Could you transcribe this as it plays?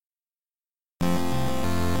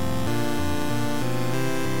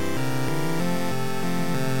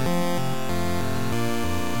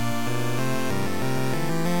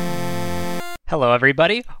Hello,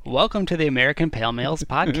 everybody. Welcome to the American Pale Males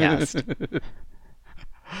podcast.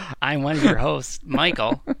 I'm one of your hosts,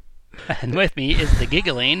 Michael, and with me is the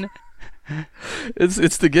giggling.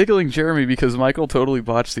 It's the giggling Jeremy because Michael totally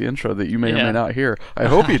botched the intro that you may or may not hear. I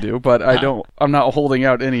hope you do, but I don't. I'm not holding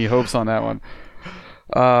out any hopes on that one.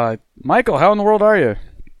 Michael, how in the world are you?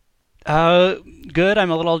 Good. I'm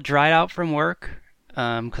a little dried out from work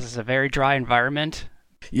because it's a very dry environment.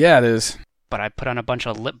 Yeah, it is. But I put on a bunch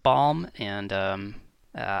of lip balm, and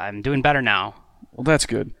I'm doing better now. Well, that's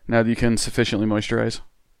good. Now that you can sufficiently moisturize.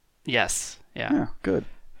 Yes. Yeah. Yeah, good.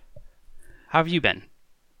 How have you been?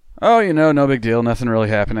 Oh, no big deal. Nothing really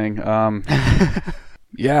happening.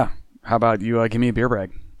 Yeah. How about you give me a beer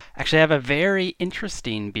brag? Actually, I have a very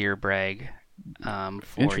interesting beer brag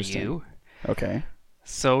for you. Okay.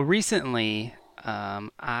 So recently,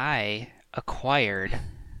 I acquired...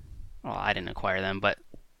 Well, I didn't acquire them, but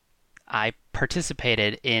I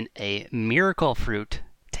participated in a miracle fruit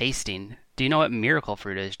tasting. Do you know what miracle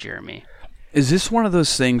fruit is, Jeremy? Is this one of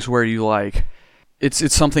those things where you like...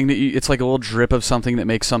 It's something that it's like a little drip of something that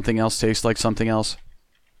makes something else taste like something else?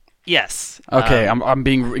 Yes. Okay, I'm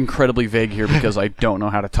being incredibly vague here because I don't know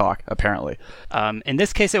how to talk, apparently. In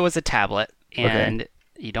this case, it was a tablet, and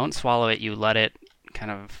you don't swallow it. You let it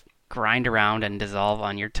kind of grind around and dissolve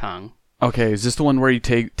on your tongue. Okay, is this the one where you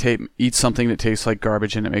eat something that tastes like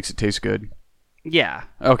garbage and it makes it taste good? Yeah.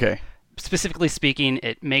 Okay. Specifically speaking,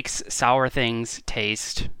 it makes sour things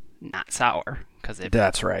taste not sour because it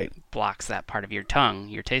That's right. blocks that part of your tongue,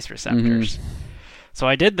 your taste receptors. Mm-hmm. So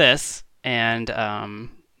I did this, and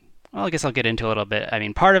well, I guess I'll get into a little bit. I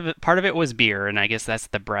mean, part of it was beer, and I guess that's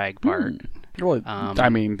the brag part. Well, I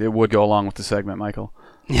mean, it would go along with the segment, Michael.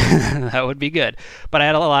 That would be good. But I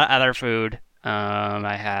had a lot of other food. We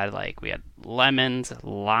had lemons,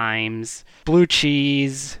 limes, blue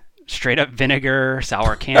cheese, straight up vinegar,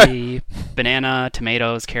 sour candy, banana,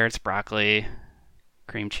 tomatoes, carrots, broccoli,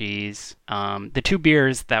 cream cheese. The two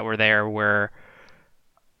beers that were there were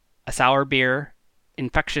a sour beer,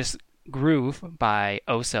 Infectious Groove by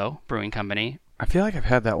Oso Brewing Company. I feel like I've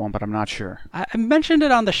had that one, but I'm not sure. I mentioned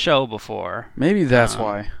it on the show before. Maybe that's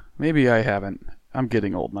why. Maybe I haven't. I'm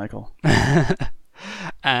getting old, Michael.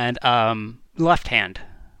 And Left Hand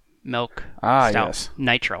milk stout, yes,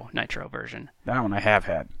 nitro version. That one I have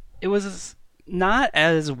had. It was not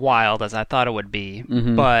as wild as I thought it would be,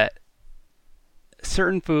 but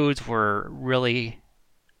certain foods were really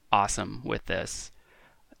awesome with this.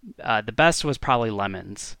 The best was probably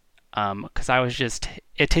lemons, because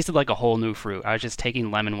it tasted like a whole new fruit. I was just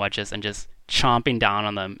taking lemon wedges and just chomping down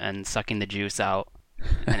on them and sucking the juice out,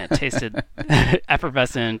 and it tasted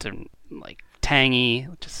effervescent and like tangy,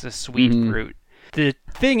 just a sweet fruit. The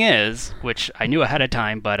thing is, which I knew ahead of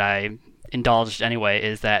time, but I indulged anyway,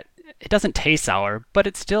 is that it doesn't taste sour, but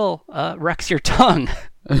it still wrecks your tongue.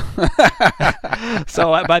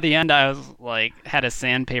 So by the end, I was like, had a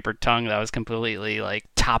sandpaper tongue that was completely like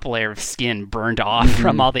top layer of skin burned off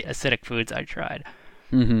from all the acidic foods I tried.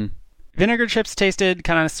 Vinegar chips tasted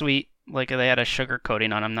kind of sweet, like they had a sugar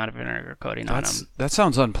coating on them, not a vinegar coating on them. That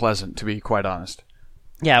sounds unpleasant, to be quite honest.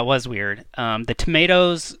 Yeah, it was weird. The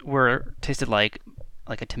tomatoes tasted like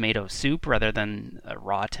a tomato soup rather than a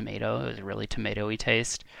raw tomato. It was a really tomatoey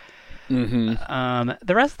taste. The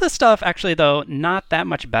rest of the stuff, actually, though, not that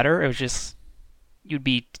much better. It was just, you'd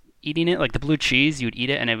be eating it, like the blue cheese, you'd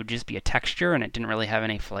eat it, and it would just be a texture, and it didn't really have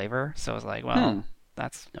any flavor. So I was like, well,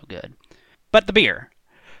 that's no good. But the beer.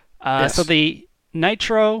 Yes. So the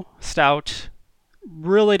Nitro Stout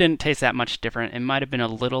really didn't taste that much different. It might have been a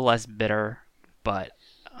little less bitter, but...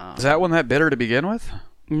 Is that one that bitter to begin with?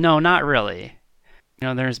 No, not really.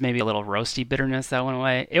 There's maybe a little roasty bitterness that went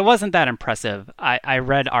away. It wasn't that impressive. I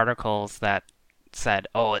read articles that said,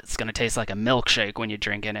 oh, it's going to taste like a milkshake when you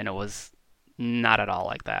drink it, and it was not at all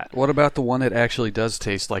like that. What about the one that actually does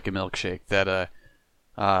taste like a milkshake? That,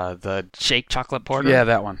 the... Shake chocolate porter? Yeah,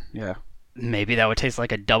 that one, yeah. Maybe that would taste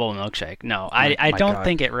like a double milkshake. No, I don't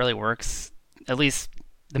think it really works. At least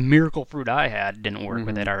the miracle fruit I had didn't work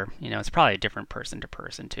with it, or, it's probably a different person to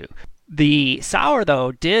person, too. The sour,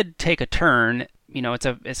 though, did take a turn. It's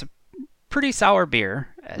a pretty sour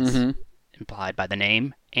beer, as implied by the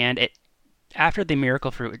name, and after the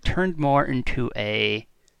miracle fruit, it turned more into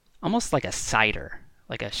almost like a cider,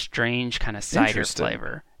 like a strange kind of cider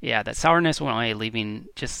flavor. Yeah, that sourness went away, leaving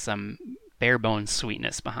just some bare bones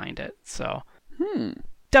sweetness behind it. So,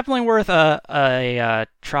 definitely worth a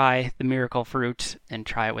try, the miracle fruit, and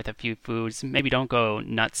try it with a few foods. Maybe don't go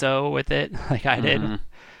nutso with it like I did.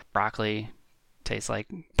 Broccoli tastes like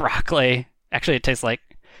broccoli. Actually, it tastes like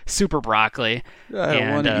super broccoli. I don't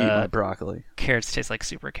want to eat my broccoli. Carrots taste like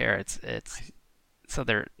super carrots. so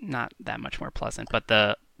they're not that much more pleasant. But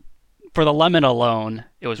for the lemon alone,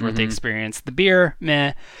 it was worth the experience. The beer,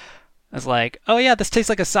 meh. I was like, oh yeah, this tastes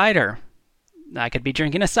like a cider. I could be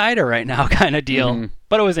drinking a cider right now, kind of deal.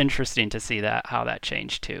 But it was interesting to see how that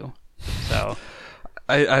changed too. So,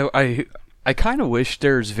 I kind of wish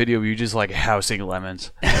there's video of you just like housing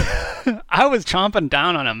lemons. I was chomping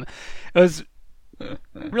down on them. It was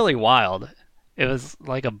really wild. It was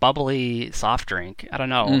like a bubbly soft drink. I don't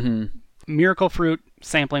know. Miracle Fruit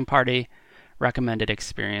sampling party, recommended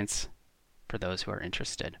experience for those who are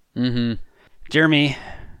interested. Jeremy,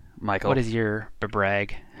 Michael, what is your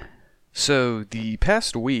brag? So the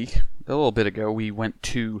past week, a little bit ago, we went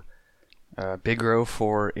to Big Grove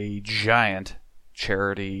for a giant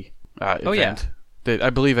charity event. That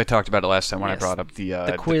I believe I talked about it last time when I brought up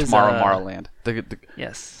the quiz, Tomorrowland.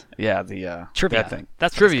 Yes. Yeah, the trivia that thing.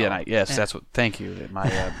 That's trivia night. Yes, that's what. Thank you.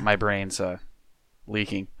 My brain's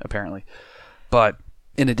leaking apparently. But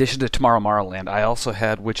in addition to Tomorrowland, I also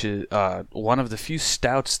had, which is one of the few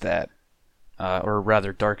stouts that, or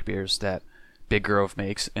rather dark beers that Big Grove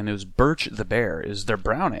makes, and it was Birch the Bear, is their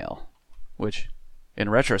brown ale, which in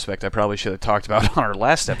retrospect I probably should have talked about on our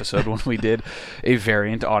last episode when we did a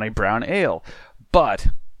variant on a brown ale. But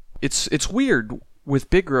it's weird with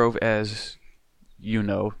Big Grove, as you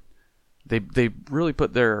know, they really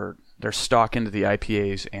put their stock into the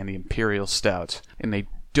IPAs and the imperial stouts, and they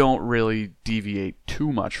don't really deviate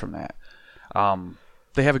too much from that.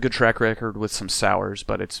 They have a good track record with some sours,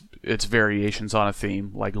 but it's variations on a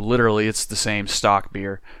theme. Like literally, it's the same stock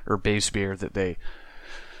beer or base beer that they,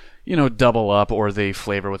 double up, or they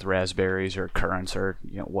flavor with raspberries or currants or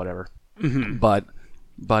whatever. But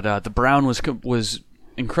the brown was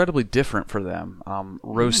incredibly different for them.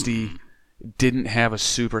 Roasty, didn't have a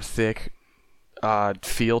super thick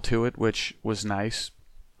feel to it, which was nice.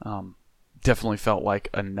 Definitely felt like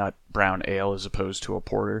a nut brown ale as opposed to a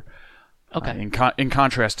porter. Okay. In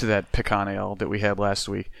contrast to that pecan ale that we had last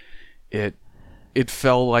week, it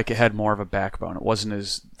felt like it had more of a backbone. It wasn't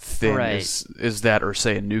as thin as that, or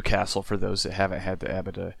say a Newcastle for those that haven't had the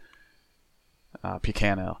Abita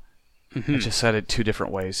pecan ale. I just said it two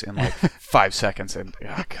different ways in like 5 seconds, and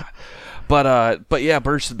oh god. But yeah,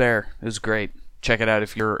 Birch the Bear is great. Check it out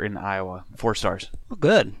if you're in Iowa. 4 stars. Well,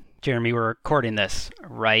 good, Jeremy. We're recording this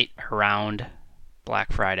right around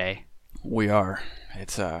Black Friday. We are.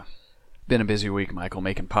 It's been a busy week, Michael,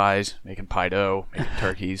 making pies, making pie dough, making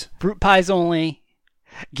turkeys. Fruit pies only.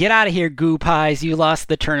 Get out of here, goo pies. You lost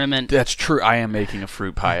the tournament. That's true. I am making a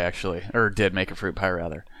fruit pie, actually. Or did make a fruit pie,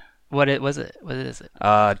 rather. What is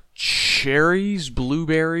it? Cherries,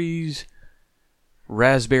 blueberries,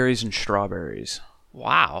 raspberries, and strawberries.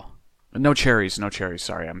 Wow. No cherries.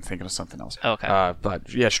 Sorry, I'm thinking of something else. Okay.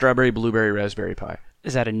 But yeah, strawberry, blueberry, raspberry pie.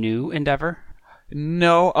 Is that a new endeavor?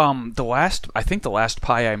 No, I think the last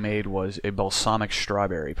pie I made was a balsamic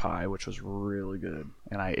strawberry pie, which was really good,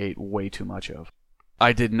 and I ate way too much of.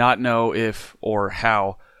 I did not know if or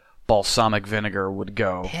how balsamic vinegar would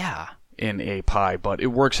go in a pie, but it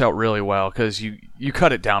works out really well because you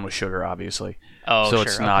cut it down with sugar, obviously. Oh, so sure,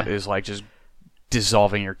 it's not as like just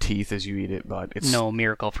dissolving your teeth as you eat it, but it's no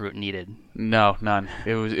miracle fruit needed. No, none.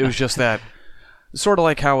 It was just that sort of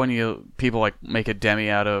like how when people like make a demi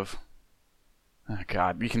out of. Oh,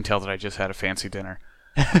 God, you can tell that I just had a fancy dinner.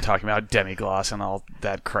 I'm talking about demi-glace and all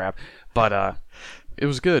that crap. But it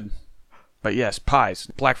was good. But yes, pies.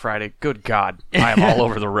 Black Friday. Good God. I am all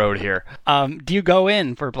over the road here. Do you go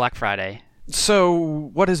in for Black Friday? So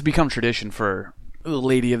what has become tradition for the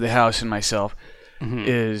lady of the house and myself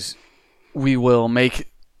is we will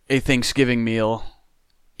make a Thanksgiving meal,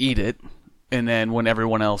 eat it, and then when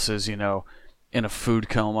everyone else is, in a food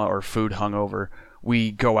coma or food hungover,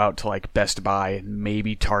 we go out to like Best Buy and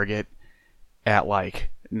maybe Target at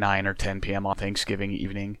like 9 or 10 p.m. on Thanksgiving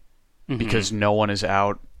evening because no one is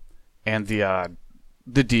out, and the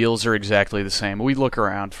deals are exactly the same. We look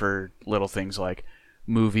around for little things like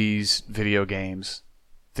movies, video games,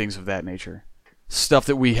 things of that nature. Stuff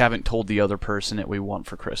that we haven't told the other person that we want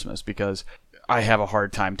for Christmas, because I have a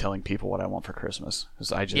hard time telling people what I want for Christmas.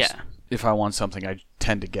 Because if I want something, I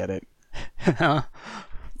tend to get it.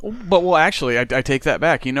 But, well, actually, I take that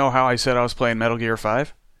back. You know how I said I was playing Metal Gear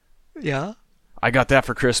 5? Yeah. I got that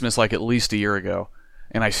for Christmas like at least a year ago,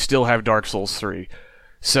 and I still have Dark Souls 3.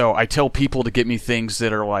 So I tell people to get me things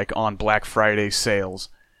that are like on Black Friday sales,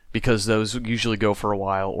 because those usually go for a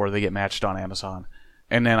while, or they get matched on Amazon.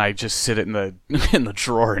 And then I just sit it in the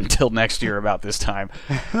drawer until next year about this time.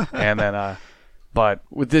 And then, but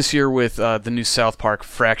with this year with the new South Park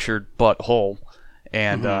Fractured But Whole,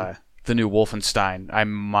 and the new Wolfenstein, I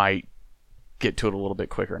might get to it a little bit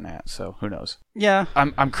quicker than that. So who knows? Yeah.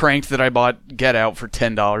 I'm cranked that I bought Get Out for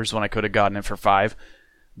 $10 when I could have gotten it for $5.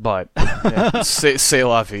 But yeah, c'est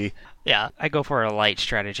la vie. Yeah, I go for a light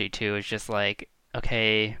strategy too. It's just like,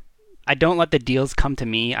 okay, I don't let the deals come to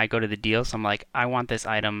me. I go to the deal. So I'm like, I want this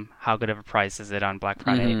item. How good of a price is it on Black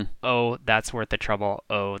Friday? Mm-hmm. Oh, that's worth the trouble.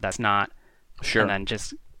 Oh, that's not. Sure. And then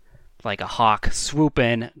just like a hawk, swoop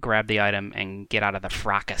in, grab the item, and get out of the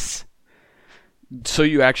fracas. So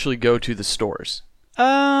you actually go to the stores?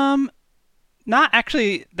 Not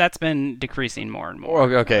actually. That's been decreasing more and more.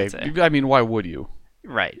 Okay. I mean, why would you?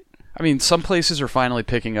 Right. I mean, some places are finally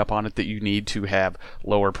picking up on it that you need to have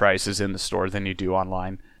lower prices in the store than you do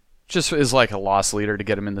online. Just as like a loss leader to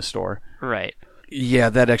get them in the store. Right. Yeah,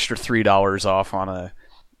 that extra $3 off on a,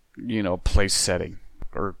 place setting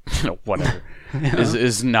or whatever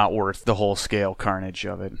is not worth the whole scale carnage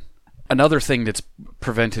of it. Another thing that's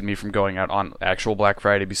prevented me from going out on actual Black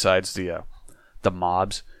Friday, besides the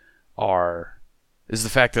mobs, is the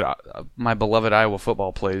fact that my beloved Iowa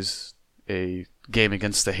football plays a game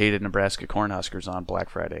against the hated Nebraska Cornhuskers on Black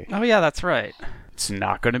Friday. Oh yeah, that's right. It's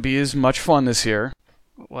not going to be as much fun this year.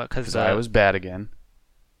 What? Because Iowa's bad again.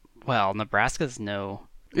 Well, Nebraska's no.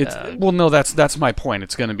 No, that's my point.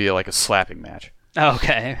 It's going to be like a slapping match. Oh,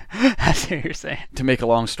 okay, that's what you're saying. To make a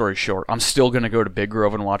long story short, I'm still going to go to Big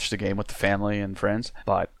Grove and watch the game with the family and friends,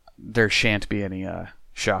 but there shan't be any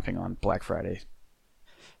shopping on Black Friday,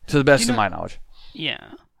 to the best of my knowledge.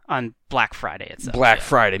 Yeah, on Black Friday itself. Black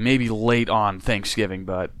Friday, maybe late on Thanksgiving,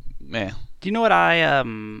 but meh. Do you know what I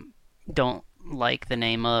don't like the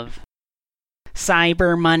name of?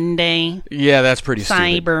 Cyber Monday. Yeah, that's pretty stupid.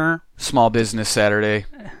 Cyber. Small Business Saturday.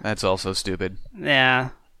 That's also stupid. Yeah.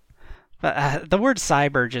 But the word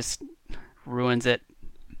cyber just ruins it.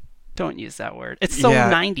 Don't use that word. It's so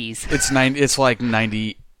 90s. It's like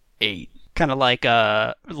 98. Kind of like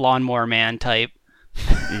a Lawnmower Man type.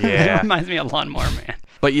 Yeah. It reminds me of Lawnmower Man.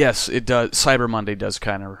 But yes, it does. Cyber Monday does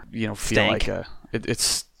kind of, feel Stink. like it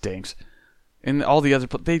stinks. And all the other,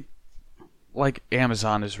 like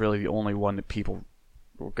Amazon is really the only one that people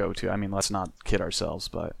will go to. I mean, let's not kid ourselves,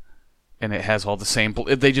 and it has all the same.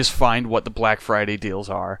 They just find what the Black Friday deals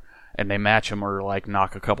are, and they match them or like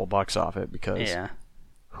knock a couple bucks off it because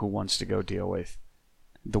who wants to go deal with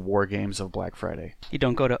the war games of Black Friday? You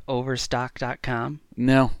don't go to Overstock.com?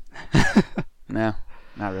 No, no,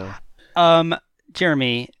 not really.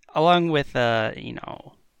 Jeremy, along with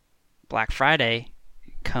Black Friday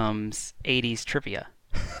comes 80s trivia.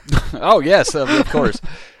 Oh yes, of course.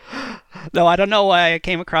 No, I don't know why I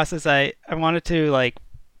came across this. I wanted to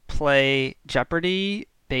play Jeopardy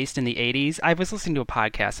based in the 80s. I was listening to a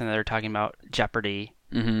podcast and they were talking about Jeopardy.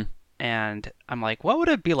 Mm-hmm. And I'm like, what would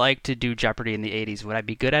it be like to do Jeopardy in the 80s? Would I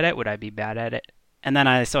be good at it? Would I be bad at it? And then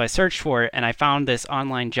I searched for it and I found this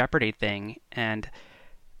online Jeopardy thing. And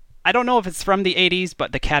I don't know if it's from the 80s,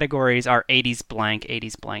 but the categories are 80s blank,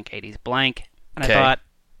 80s blank, 80s blank. And I thought,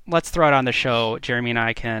 let's throw it on the show. Jeremy and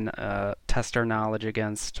I can test our knowledge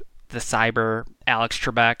against the cyber Alex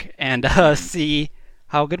Trebek and see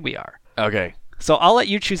how good we are. Okay. So I'll let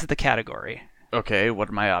you choose the category. Okay, what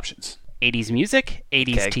are my options? 80s music,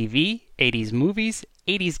 80s TV, 80s movies,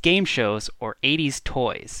 80s game shows, or 80s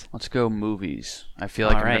toys. Let's go movies. I feel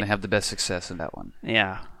like I'm going to have the best success in that one.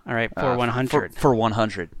 Yeah. All right, for 100. For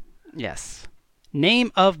 100. Yes.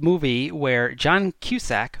 Name of movie where John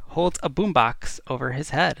Cusack holds a boombox over his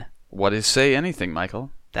head. What is Say Anything, Michael?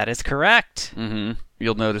 That is correct. Mm-hmm.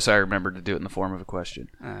 You'll notice I remembered to do it in the form of a question.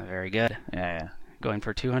 Very good. Yeah. Going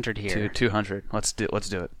for 200 here. 200. Let's do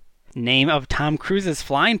it. Name of Tom Cruise's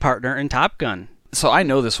flying partner in Top Gun. So I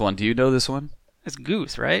know this one. Do you know this one? It's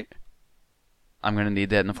Goose, right? I'm going to need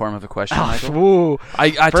that in the form of a question, Oh, Michael. Ooh.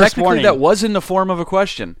 I technically warning. That was in the form of a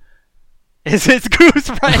question. Is it Goose,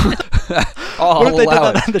 right? What if they did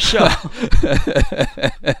that on the show?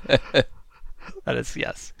 That is,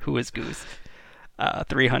 yes. Who is Goose?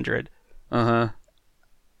 300. Uh-huh.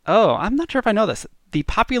 Oh, I'm not sure if I know this. The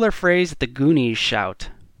popular phrase, the Goonies shout.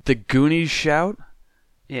 The Goonies shout?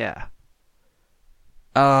 Yeah.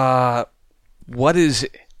 What is...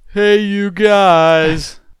 Hey, you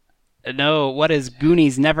guys. No, what is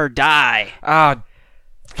Goonies never die? God.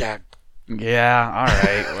 Yeah, all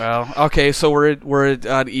right. Well, okay, so we're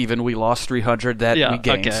at even. We lost 300 that we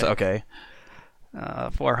gained. Okay.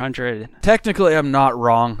 400. Technically, I'm not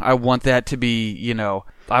wrong. I want that to be,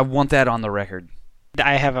 I want that on the record.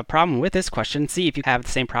 I have a problem with this question. See if you have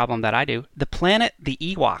the same problem that I do. The planet the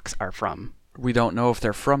Ewoks are from. We don't know if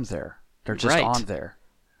they're from there. They're just on there.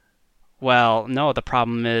 Well, no, the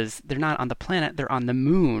problem is they're not on the planet. They're on the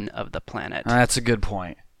moon of the planet. That's a good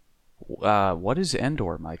point. What is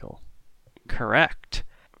Endor, Michael? Correct.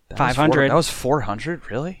 500. That was 400,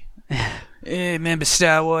 really? Remember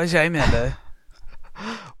Star Wars? I remember.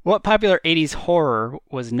 What popular 80s horror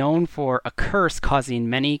was known for a curse causing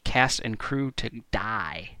many cast and crew to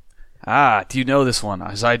die? Do you know this one?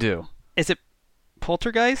 As I do. Is it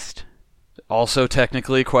Poltergeist? Also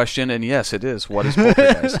technically a question, and yes, it is. What is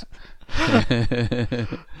Poltergeist?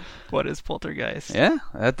 What is Poltergeist? Yeah,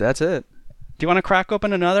 that's it. Do you want to crack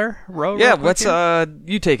open another row? Yeah, let's.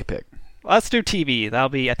 You take a pick. Let's do TV.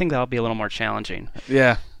 I think that'll be a little more challenging.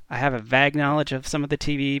 Yeah. I have a vague knowledge of some of the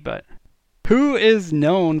TV, but who is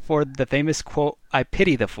known for the famous quote, "I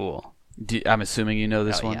pity the fool"? I'm assuming you know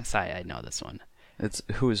this one? Yes, I know this one. It's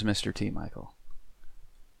Who is Mr. T, Michael?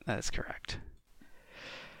 That is correct.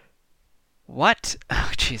 What?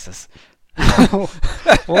 Oh, Jesus.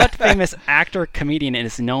 What famous actor-comedian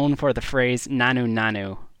is known for the phrase "nanu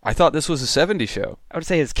nanu"? I thought this was a 70s show. I would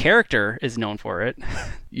say his character is known for it.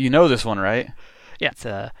 You know this one, right? Yeah, it's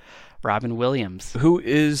Robin Williams. Who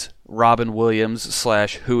is Robin Williams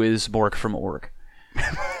 / who is Bork from Ork?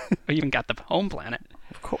 You even got the home planet.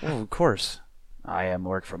 Of course. I am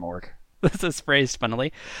Ork from Ork. This is phrased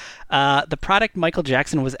funnily. The product Michael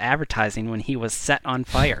Jackson was advertising when he was set on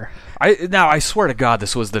fire. I swear to God,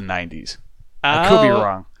 this was the 90s. I could be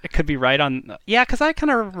wrong. It could be right on. Yeah, because I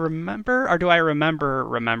kind of remember, or do I remember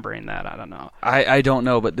remembering that? I don't know. I don't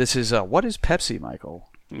know, but this is what is Pepsi, Michael?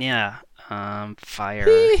 Yeah, fire.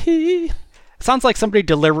 Sounds like somebody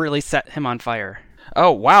deliberately set him on fire.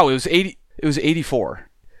 Oh wow, it was 80. It was 84.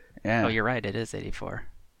 Yeah. Oh, you're right. It is 84.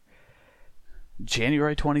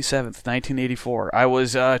 January 27th, 1984. I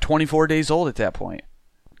was 24 days old at that point.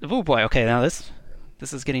 Oh boy. Okay, now this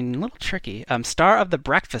is getting a little tricky. Star of The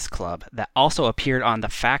Breakfast Club that also appeared on The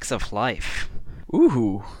Facts of Life.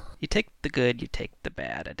 Ooh. You take the good, you take the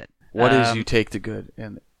bad. What is you take the good?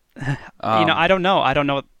 And I don't know. I don't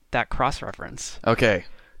know that cross-reference. Okay.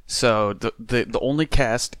 So the only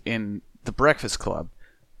cast in The Breakfast Club,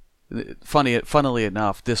 funnily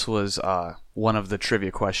enough, this was one of the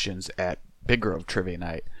trivia questions at Big Grove Trivia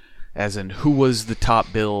Night, as in who was the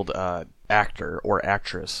top billed actor or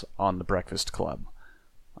actress on The Breakfast Club.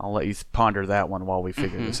 I'll let you ponder that one while we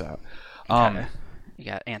figure this out. You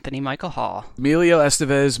got Anthony Michael Hall, Emilio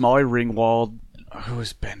Estevez, Molly Ringwald, who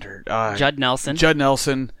was Bender? Judd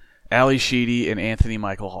Nelson, Ali Sheedy, and Anthony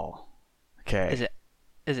Michael Hall. Okay.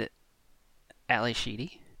 Is it Ali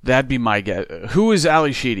Sheedy? That'd be my guess. Who is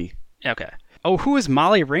Ali Sheedy? Okay. Oh, who is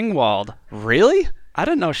Molly Ringwald? Really? I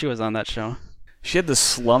didn't know she was on that show. She had to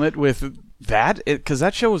slum it with that? Because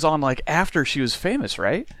that show was on like after she was famous,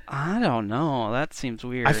 right? I don't know. That seems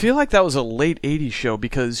weird. I feel like that was a late 80s show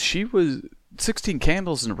because she was 16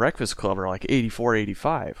 Candles and Breakfast Club are like 84,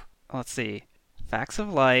 85. Let's see. Facts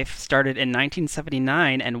of Life started in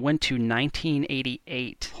 1979 and went to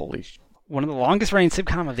 1988. Holy one of the longest running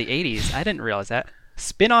sitcom of the 80s. I didn't realize that.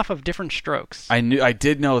 Spin-off of Different Strokes. I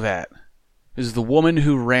did know that. It was the woman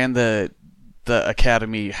who ran the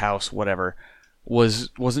Academy House, whatever.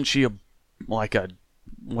 Wasn't she a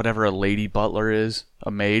lady butler is,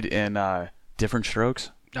 a maid in Different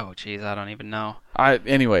Strokes? Oh, jeez, I don't even know.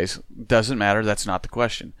 Anyways, doesn't matter. That's not the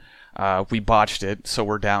question. We botched it, so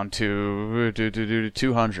we're down to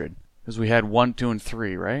 200 because we had 1, 2, and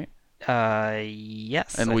 3, right?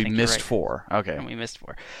 Yes. And we missed right. 4. Okay. And we missed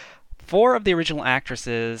 4. 4 of the original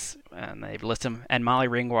actresses, and they list them, and Molly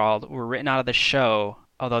Ringwald were written out of the show,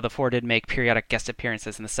 although the 4 did make periodic guest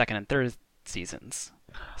appearances in the second and third seasons.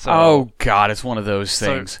 So, oh, God, it's one of those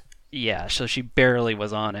things. Yeah, so she barely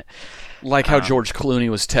was on it. Like how George Clooney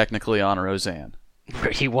was technically on Roseanne.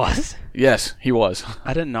 He was? Yes, he was.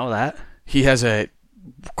 I didn't know that. He has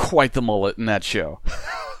quite the mullet in that show.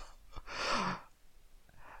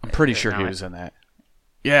 I'm pretty sure he was in that.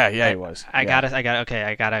 Yeah, he was. I gotta.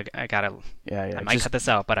 Yeah. I might cut this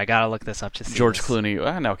out, but I gotta look this up to see. George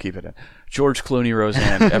Clooney. No, keep it in. George Clooney,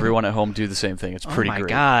 Roseanne. Everyone at home do the same thing. It's pretty great. Oh my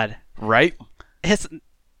God! Right? He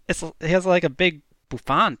has like a big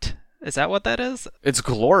bouffant. Is that what that is? It's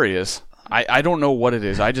glorious. I don't know what it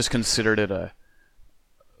is. I just considered it a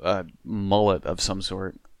mullet of some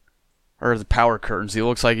sort. Or the Power Curtains. He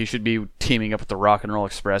looks like he should be teaming up with the Rock and Roll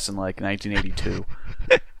Express in like 1982.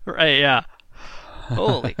 Right, yeah.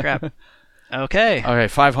 Holy crap. Okay,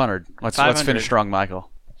 500. Let's finish strong, Michael.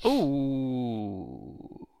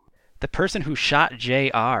 Ooh. The person who shot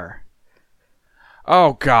J.R.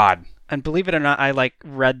 Oh, God. And believe it or not, I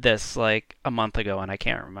read this a month ago and I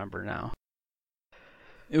can't remember now.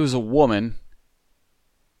 It was a woman.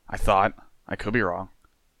 I thought. I could be wrong.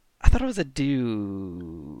 I thought it was a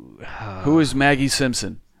dude. Who is Maggie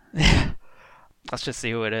Simpson? Let's just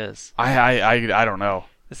see who it is. I don't know.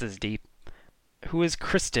 This is deep. Who is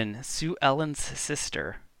Kristen, Sue Ellen's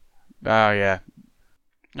sister? Oh, yeah.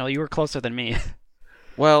 No, you were closer than me.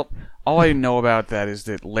 Well, all I know about that is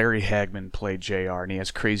that Larry Hagman played JR, and he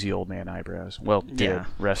has crazy old man eyebrows. Well, did. Yeah.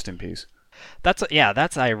 Rest in peace.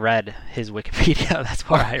 That's I read his Wikipedia. That's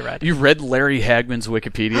what I read. You read Larry Hagman's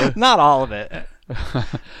Wikipedia? Not all of it.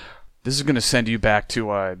 This is going to send you back to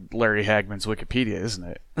Larry Hagman's Wikipedia, isn't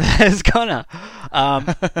it? It's gonna.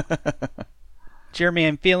 Jeremy,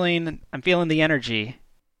 I'm feeling the energy.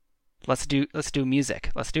 Let's do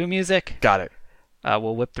music. Let's do music. Got it.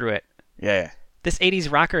 We'll whip through it. Yeah. This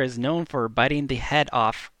 80s rocker is known for biting the head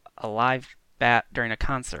off a live bat during a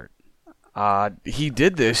concert. He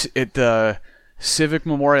did this at the Civic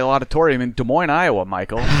Memorial Auditorium in Des Moines, Iowa,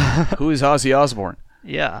 Michael. Who is Ozzy Osbourne?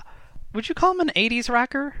 Yeah. Would you call him an 80s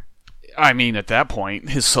rocker? I mean, at that point,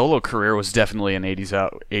 his solo career was definitely an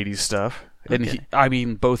 80s stuff. Okay.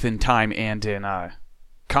 And both in time and in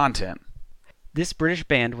content. This British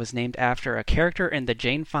band was named after a character in the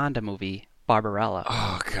Jane Fonda movie, Barbarella.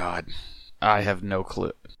 Oh, God. I have no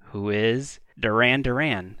clue. Who is Duran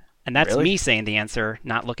Duran. And that's really? Me saying the answer,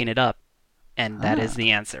 not looking it up. And that is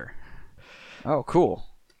the answer. Oh, cool.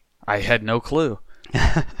 I had no clue.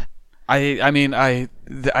 I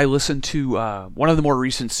listened to one of the more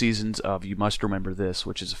recent seasons of You Must Remember This,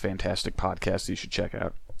 which is a fantastic podcast you should check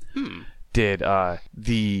out. Did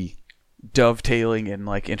the dovetailing and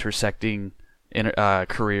intersecting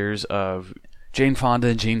careers of Jane Fonda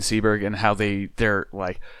and Gene Seberg, and how their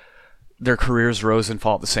careers rose and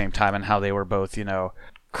fall at the same time, and how they were both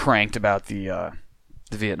cranked about the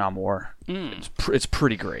Vietnam War. It's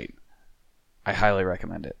pretty great. I highly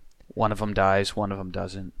recommend it. One of them dies, one of them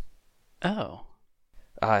doesn't. Oh.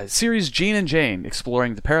 Series Gene and Jane,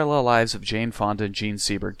 exploring the parallel lives of Jane Fonda and Gene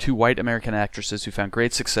Seberg, two white American actresses who found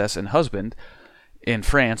great success and husband in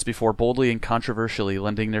France before boldly and controversially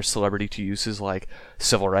lending their celebrity to uses like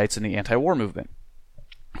civil rights and the anti-war movement.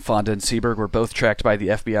 Fonda and Seberg were both tracked by the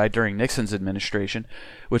FBI during Nixon's administration,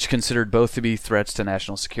 which considered both to be threats to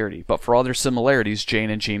national security. But for all their similarities,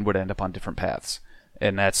 Jane and Gene would end up on different paths.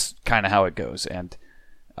 And that's kind of how it goes. And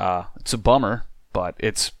it's a bummer, but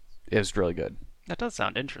it's really good. That does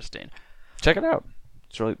sound interesting. Check it out.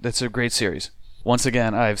 It's a great series. Once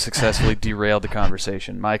again, I've successfully derailed the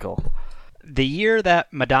conversation. Michael. The year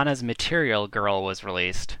that Madonna's Material Girl was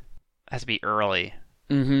released has to be early.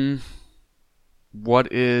 Mm-hmm.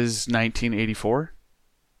 What is 1984?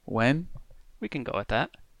 When? We can go with that.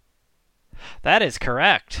 That is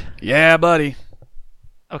correct. Yeah, buddy.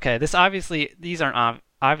 Okay, these are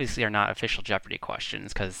not official Jeopardy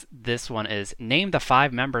questions, because this one is name the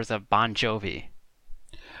 5 members of Bon Jovi.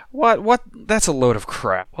 What? That's a load of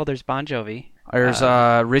crap. Well, there's Bon Jovi. There's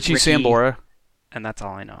Richie Sambora. And that's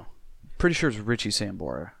all I know. Pretty sure it's Richie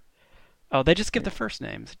Sambora. Oh, they just give the first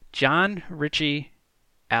names. John, Richie,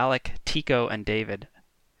 Alec, Tico, and David.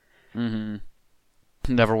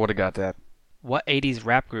 Mm-hmm. Never would have got that. What 80s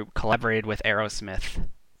rap group collaborated with Aerosmith?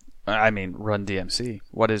 Run DMC.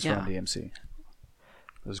 What is Run DMC?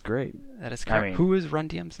 It was great. That is correct. Who is Run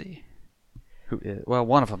DMC? Who is? Well,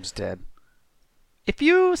 one of them's dead. If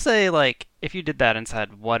you say, if you did that and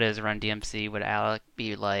said, what is Run DMC, would Alec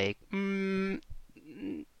be like,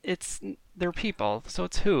 they're people, so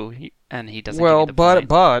it's who? And he doesn't give you the point.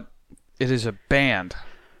 But it is a band.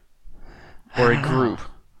 Or a group.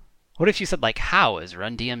 What if you said, how is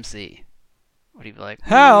Run DMC? Would he be like,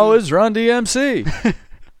 how is Run DMC?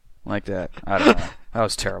 Like that. I don't know. That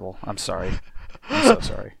was terrible. I'm sorry. I'm so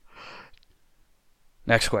sorry.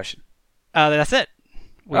 Next question. That's it.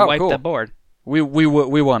 We wiped the board. We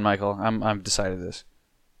won, Michael. I'm decided this.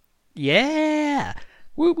 Yeah.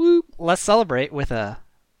 Whoop whoop. Let's celebrate with a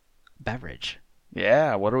beverage.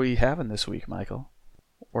 Yeah. What are we having this week, Michael?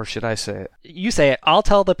 Or should I say it? You say it. I'll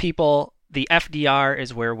tell the people the FDR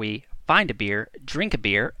is where we find a beer, drink a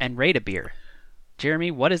beer, and rate a beer.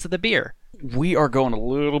 Jeremy, what is the beer? We are going a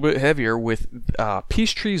little bit heavier with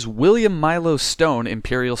Peachtree's William Milo Stone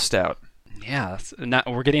Imperial Stout. Yeah,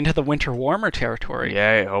 we're getting to the winter warmer territory.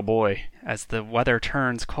 Yeah, oh boy. As the weather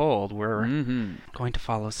turns cold, we're going to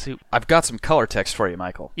follow suit. I've got some color text for you,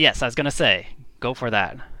 Michael. Yes, I was going to say, go for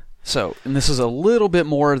that. So, and this is a little bit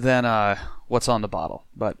more than what's on the bottle,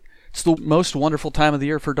 but it's the most wonderful time of the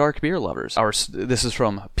year for dark beer lovers. This is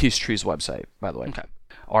from Peachtree's website, by the way. Okay.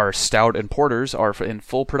 Our stout and porters are in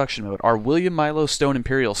full production mode. Our William Milo Stone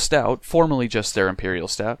Imperial Stout, formerly just their Imperial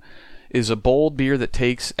Stout, is a bold beer that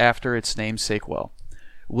takes after its namesake well.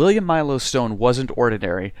 William Milo Stone wasn't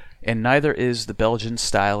ordinary, and neither is the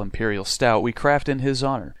Belgian-style Imperial Stout we craft in his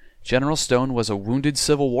honor. General Stone was a wounded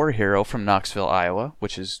Civil War hero from Knoxville, Iowa,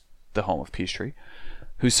 which is the home of Peachtree,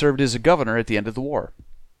 who served as a governor at the end of the war.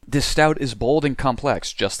 This stout is bold and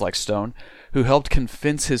complex, just like Stone, who helped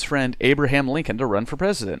convince his friend Abraham Lincoln to run for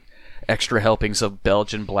president. Extra helpings of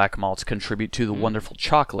Belgian black malts contribute to the wonderful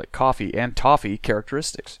chocolate, coffee, and toffee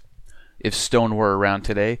characteristics. If Stone were around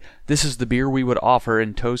today, this is the beer we would offer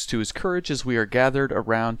in toast to his courage as we are gathered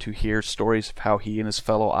around to hear stories of how he and his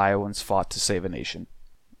fellow Iowans fought to save a nation.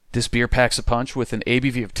 This beer packs a punch with an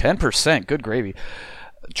ABV of 10%. Good gravy.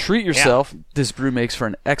 Treat yourself. Yeah. This brew makes for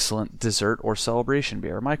an excellent dessert or celebration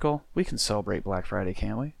beer. Michael, we can celebrate Black Friday,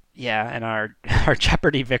 can't we? Yeah, and our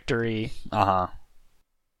Jeopardy victory. Uh-huh.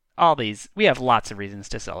 All these. We have lots of reasons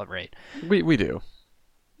to celebrate. We do.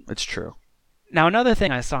 It's true. Now, another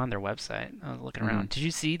thing I saw on their website, I was looking around. Did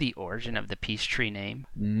you see the origin of the Peachtree name?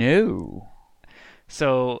 No.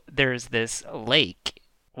 So there's this lake.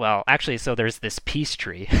 Well, actually, so there's this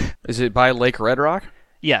Peachtree. Is it by Lake Red Rock?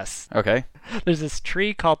 Yes. Okay. There's this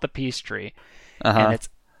tree called the Peachtree. And it's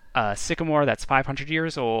a sycamore that's 500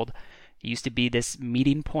 years old. It used to be this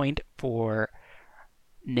meeting point for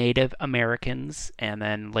Native Americans, and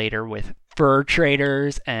then later with fur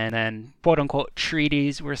traders, and then quote-unquote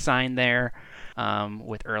treaties were signed there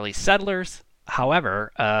with early settlers.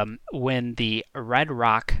 However, when the Red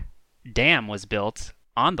Rock Dam was built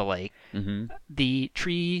on the lake, the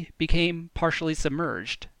tree became partially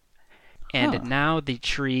submerged. And now the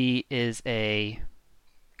tree is a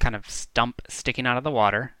kind of stump sticking out of the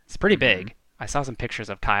water. It's pretty big. I saw some pictures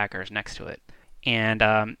of kayakers next to it.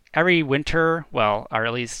 And every winter, well, or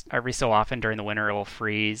at least every so often during the winter, it will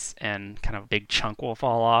freeze and kind of a big chunk will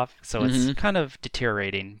fall off. So it's kind of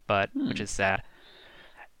deteriorating, but which is sad.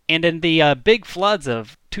 And in the big floods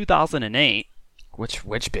of 2008...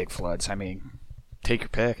 Which big floods? I mean, take your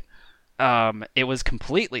pick. It was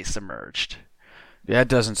completely submerged. Yeah, it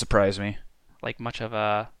doesn't surprise me. Like much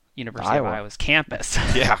of University of Iowa's campus.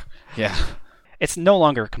 Yeah. It's no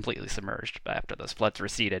longer completely submerged after those floods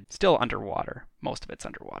receded. Still underwater. Most of it's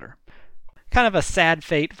underwater. Kind of a sad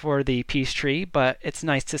fate for the Peachtree, but it's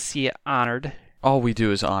nice to see it honored. All we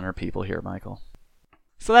do is honor people here, Michael.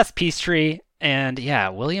 So that's Peachtree, and yeah,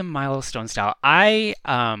 William Milo Stone Stout. I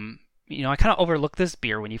kind of overlooked this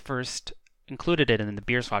beer when you first included it in the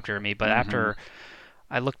Beer Swap, Jeremy, but after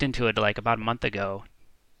I looked into it like about a month ago,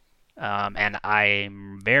 and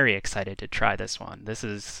I'm very excited to try this one.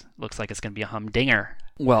 Looks like it's going to be a humdinger.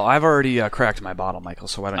 Well, I've already cracked my bottle, Michael,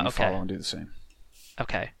 so why don't you follow and do the same?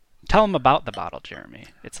 Okay. Tell them about the bottle, Jeremy.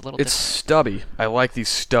 It's a little different. Stubby. I like these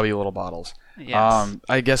stubby little bottles. Yes.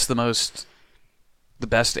 I guess the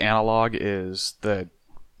best analog is the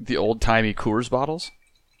old-timey Coors bottles.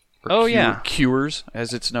 Coors,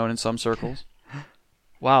 as it's known in some circles.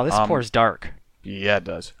 Wow, this pours dark. Yeah, it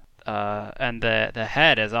does. And the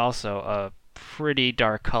head is also a pretty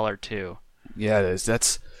dark color too. Yeah, it is.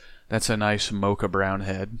 That's a nice mocha brown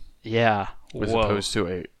head. Yeah. As opposed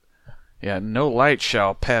to no light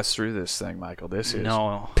shall pass through this thing, Michael. This is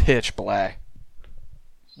pitch black.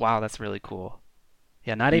 Wow, that's really cool.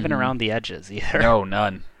 Yeah, not even around the edges either. No,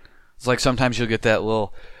 none. It's like sometimes you'll get that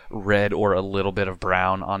little red or a little bit of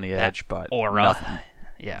brown on the edge, but nothing.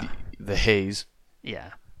 Yeah. The haze.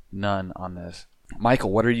 Yeah. None on this.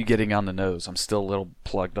 Michael, what are you getting on the nose? I'm still a little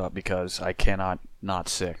plugged up because I cannot not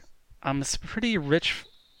sick. It's a pretty rich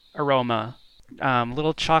aroma. A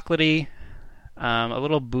little chocolatey, a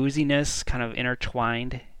little booziness kind of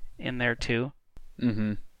intertwined in there too.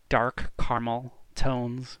 Dark caramel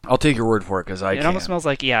tones. I'll take your word for it because It almost smells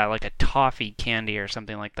like a toffee candy or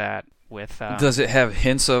something like that. Does it have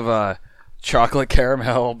hints of chocolate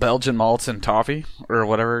caramel, Belgian malts, and toffee? Or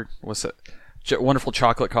whatever? What's it? Wonderful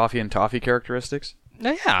chocolate, coffee, and toffee characteristics?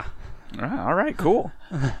 Yeah. All right, cool.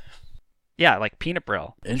 Yeah, like peanut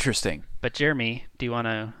brill. Interesting. But Jeremy, do you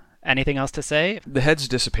want anything else to say? The head's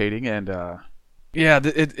dissipating, and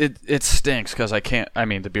it stinks because I can't. I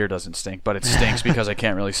mean, the beer doesn't stink, but it stinks because I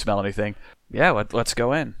can't really smell anything. Yeah, let's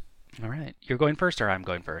go in. All right, you're going first, or I'm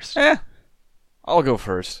going first? I'll go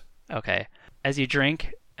first. Okay. As you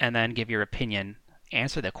drink and then give your opinion,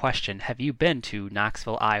 answer the question: have you been to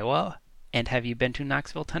Knoxville, Iowa? And have you been to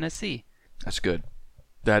Knoxville, Tennessee? That's good.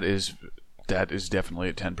 That is definitely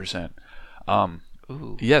at 10%.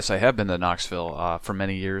 Ooh. Yes, I have been to Knoxville for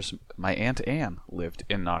many years. My Aunt Anne lived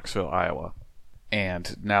in Knoxville, Iowa.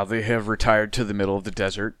 And now they have retired to the middle of the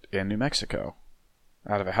desert in New Mexico.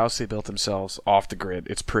 Out of a house they built themselves off the grid.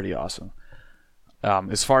 It's pretty awesome.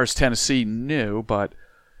 As far as Tennessee, no, but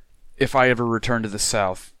if I ever return to the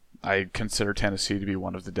South, I consider Tennessee to be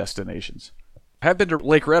one of the destinations. I have been to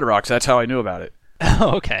Lake Red Rocks. That's how I knew about it.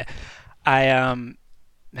 Oh, okay. I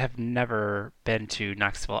have never been to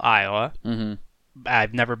Knoxville, Iowa.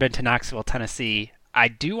 I've never been to Knoxville, Tennessee. I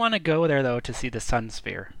do want to go there, though, to see the Sun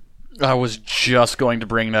Sphere. I was just going to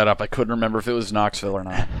bring that up. I couldn't remember if it was Knoxville or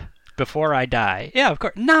not. Before I Die. Yeah, of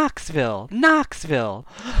course. Knoxville.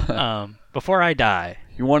 Before I Die.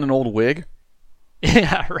 You want an old wig?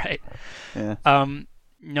 Yeah, right. Yeah.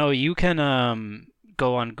 No, you can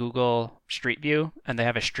go on Google Street View, and they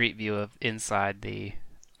have a street view of inside the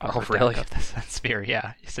upper deck of the Sunsphere.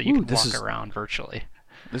 Yeah, so you can walk around virtually.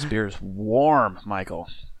 This beer is warm, Michael.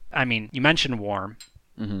 I mean, you mentioned warm,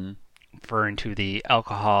 referring to the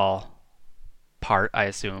alcohol part, I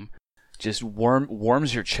assume. Just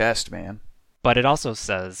warms your chest, man. But it also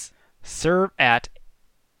says, serve at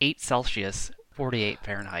 8 Celsius, 48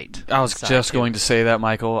 Fahrenheit. I was just going to say that,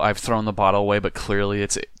 Michael. I've thrown the bottle away, but clearly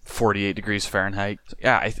it's 48 degrees Fahrenheit.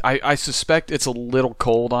 Yeah, I suspect it's a little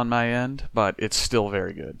cold on my end, but it's still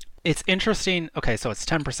very good. It's interesting. Okay, so it's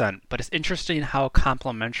 10%, but it's interesting how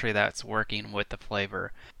complementary that's working with the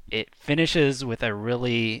flavor. It finishes with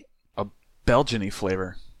a Belgian-y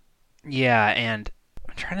flavor. Yeah, and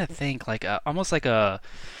I'm trying to think, almost like a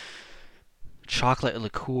chocolate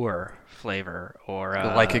liqueur flavor, or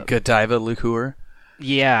like a Godiva liqueur.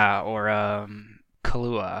 Yeah, or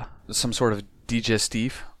Kahlua. Some sort of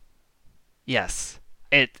digestif. Yes.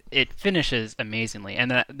 It finishes amazingly,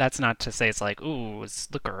 and that's not to say it's like, ooh,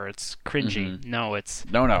 it's liquor, it's cringy. Mm-hmm. No, it's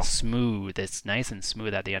smooth. It's nice and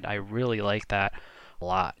smooth at the end. I really like that a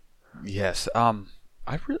lot. Yes. The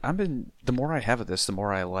more I have of this, the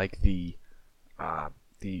more I like the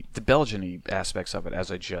Belgian-y aspects of it,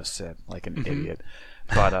 as I just said, like an idiot.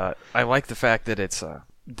 But I like the fact that it's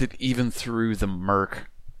that even through the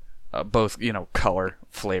murk, both color,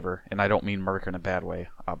 flavor, and I don't mean murk in a bad way,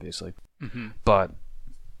 obviously, but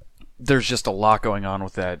there's just a lot going on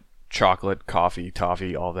with that chocolate, coffee,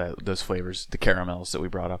 toffee, all those flavors, the caramels that we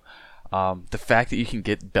brought up. The fact that you can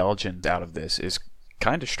get Belgian out of this is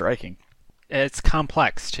kind of striking. It's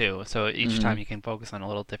complex too, so each time you can focus on a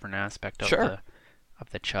little different aspect of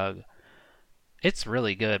the chug. It's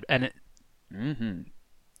really good, and it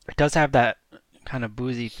does have that kind of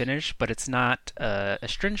boozy finish, but it's not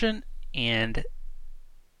astringent, and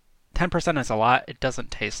 10% is a lot. It doesn't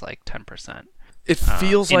taste like 10%. It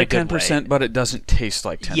feels like 10%, but it doesn't taste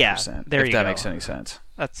like 10%. Yeah, there you go. If that makes any sense.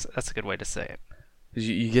 That's a good way to say it.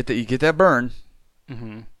 You get that burn,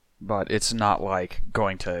 but it's not like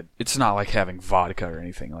it's not like having vodka or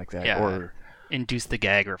anything like that, or induce the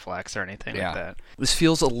gag reflex or anything like that. This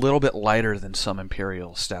feels a little bit lighter than some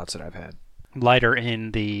imperial stouts that I've had. Lighter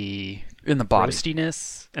in the body.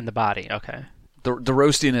 Roastiness in the body. Okay. The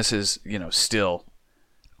roastiness is still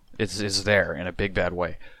is there in a big bad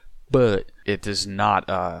way, but it does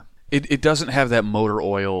not. It doesn't have that motor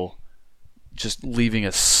oil just leaving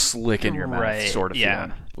a slick in your mouth sort of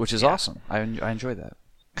feeling, which is awesome. I enjoy that.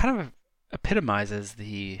 Kind of epitomizes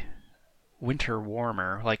the winter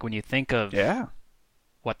warmer. Like when you think of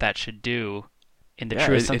what that should do in the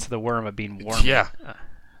truest sense of the worm of being warm.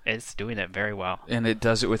 It's doing it very well. And it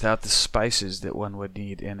does it without the spices that one would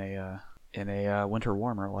need in a winter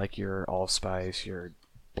warmer, like your allspice, your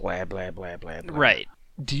blah blah blah blah blah. Right.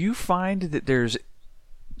 Do you find that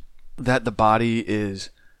that the body is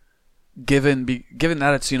given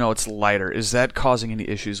that it's it's lighter, is that causing any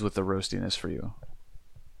issues with the roastiness for you?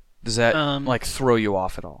 Does that throw you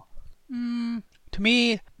off at all? To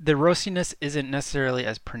me, the roastiness isn't necessarily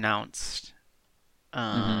as pronounced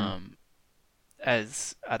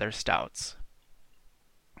as other stouts.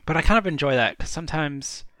 But I kind of enjoy that, because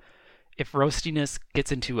sometimes if roastiness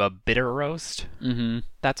gets into a bitter roast,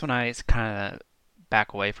 that's when I kind of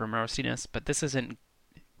back away from roastiness, but this isn't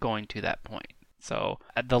going to that point. So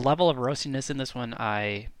the level of roastiness in this one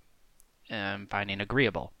I am finding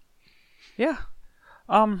agreeable. Yeah.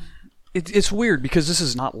 It's weird, because this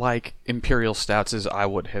is not like imperial stouts as I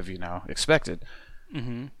would have expected.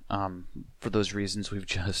 For those reasons we've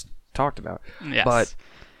just talked about. Yes. But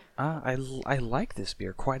I like this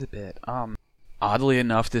beer quite a bit. Oddly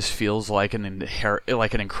enough, this feels like an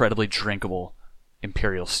incredibly drinkable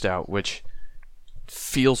imperial stout, which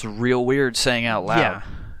feels real weird saying out loud.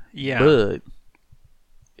 Yeah. But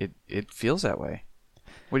it feels that way.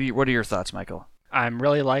 What are your thoughts, Michael? I'm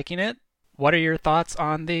really liking it. What are your thoughts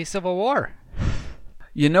on the Civil War?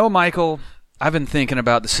 Michael, I've been thinking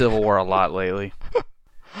about the Civil War a lot lately.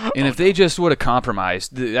 And if they just would have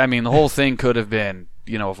compromised, I mean, the whole thing could have been,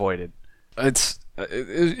 avoided. It's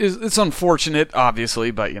unfortunate, obviously,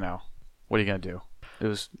 but, what are you going to do? It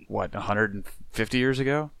was, 150 years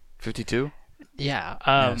ago? 52?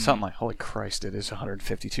 Yeah. Something like, holy Christ, it is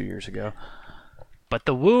 152 years ago. But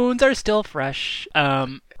the wounds are still fresh.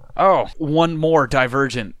 One more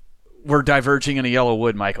divergent. we're diverging in a yellow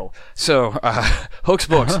wood, Michael. So, Hoax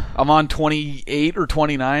Books. I'm on 28 or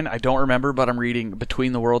 29. I don't remember, but I'm reading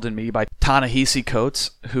Between the World and Me by Ta-Nehisi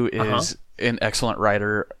Coates, who is an excellent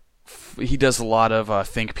writer. He does a lot of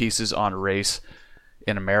think pieces on race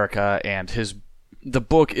in America, and the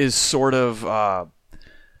book is sort of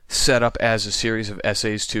set up as a series of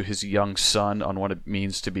essays to his young son on what it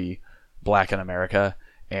means to be black in America.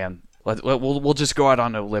 And we'll just go out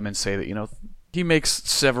on a limb and say that, he makes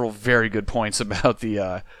several very good points about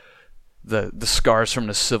the scars from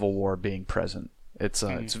the Civil War being present. It's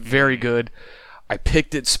very good. I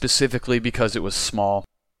picked it specifically because it was small,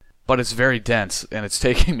 but it's very dense, and it's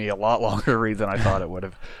taking me a lot longer to read than I thought it would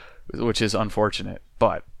have, which is unfortunate,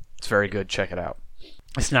 but it's very good. Check it out.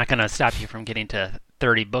 It's not going to stop you from getting to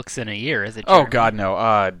 30 books in a year, is it, Jeremy? Oh, God, no.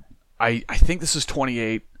 I think this is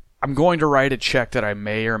 28. I'm going to write a check that I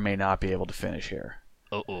may or may not be able to finish here.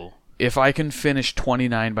 Uh-oh. If I can finish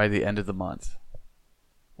 29 by the end of the month,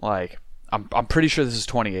 I'm pretty sure this is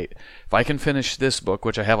 28. If I can finish this book,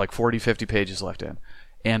 which I have 40, 50 pages left in,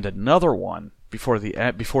 and another one before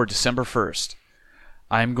December 1st,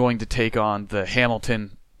 I'm going to take on the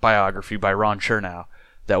Hamilton biography by Ron Chernow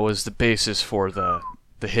that was the basis for the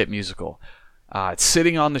hit musical. It's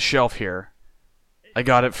sitting on the shelf here. I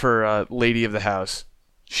got it for Lady of the House.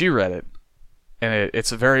 She read it, and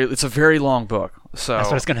it's a very long book. So that's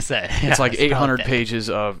what I was gonna say. It's 800 pages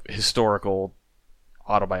of historical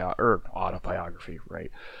autobiography,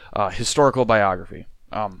 right? Historical biography.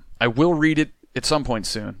 I will read it at some point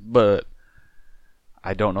soon, but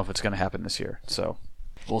I don't know if it's going to happen this year. So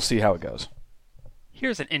we'll see how it goes.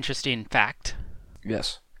 Here's an interesting fact.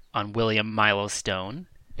 Yes. On William Milo Stone.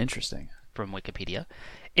 Interesting. From Wikipedia.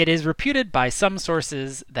 It is reputed by some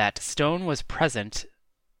sources that Stone was present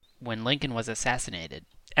when Lincoln was assassinated,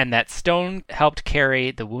 and that Stone helped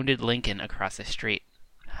carry the wounded Lincoln across the street.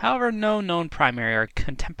 However, no known primary or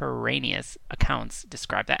contemporaneous accounts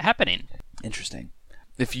describe that happening. Interesting.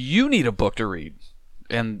 If you need a book to read,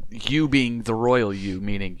 and you being the royal you,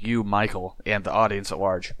 meaning you, Michael, and the audience at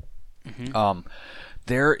large,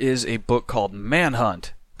 there is a book called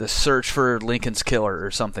Manhunt, The Search for Lincoln's Killer,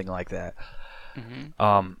 or something like that.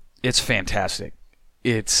 It's fantastic.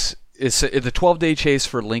 It's The 12-Day Chase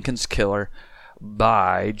for Lincoln's Killer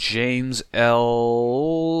by James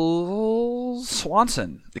L.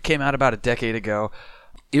 Swanson. It came out about a decade ago.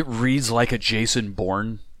 It reads like a Jason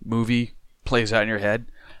Bourne movie plays out in your head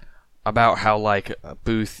about how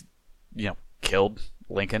Booth, killed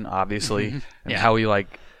Lincoln, obviously, and how he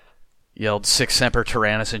yelled "Sic Semper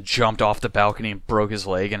Tyrannis" and jumped off the balcony and broke his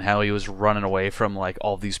leg, and how he was running away from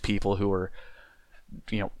all these people who were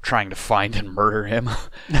trying to find and murder him.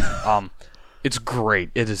 It's great.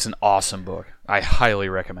 It is an awesome book. I highly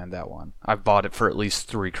recommend that one. I've bought it for at least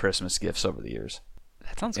 3 Christmas gifts over the years.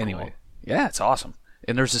 That sounds anyway, cool. Yeah, it's awesome.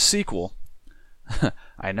 And there's a sequel.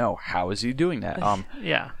 I know. How is he doing that?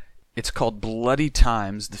 Yeah. It's called Bloody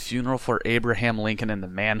Times, The Funeral for Abraham Lincoln and the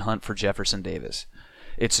Manhunt for Jefferson Davis.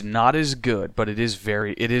 It's not as good, but it is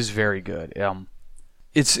very good.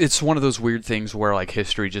 It's one of those weird things where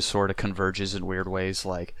history just sort of converges in weird ways.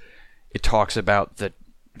 It talks about the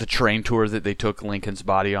train tour that they took Lincoln's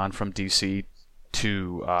body on from D.C.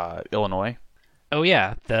 to Illinois. Oh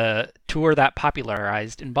yeah, the tour that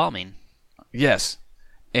popularized embalming. Yes.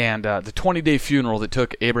 And the 20-day funeral that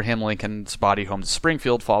took Abraham Lincoln's body home to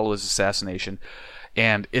Springfield following his assassination.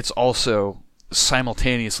 And it's also,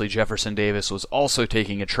 simultaneously, Jefferson Davis was also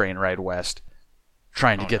taking a train ride west,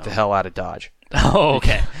 trying to get the hell out of Dodge. Oh,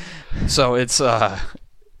 okay. So it's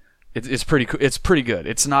pretty good.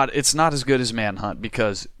 It's not as good as Manhunt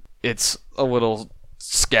because it's a little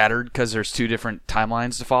scattered because there's 2 different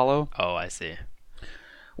timelines to follow. Oh, I see.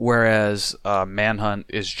 Whereas Manhunt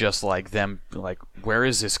is just them, where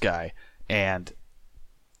is this guy? And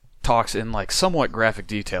talks in somewhat graphic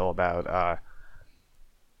detail about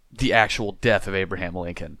the actual death of Abraham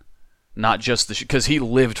Lincoln. Not just because he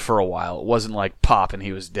lived for a while. It wasn't pop and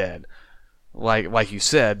he was dead. Like you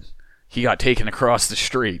said, he got taken across the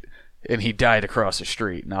street and he died across the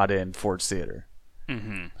street, not in Ford's Theater.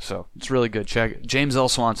 Mm-hmm. So it's really good. Check James L.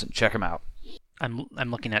 Swanson. Check him out. I'm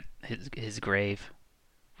looking at his grave.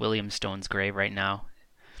 William Stone's grave right now.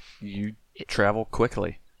 You travel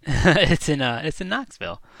quickly. It's in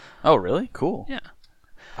Knoxville. Oh, really? Cool. Yeah.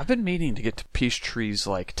 I've been meaning to get to Peachtree's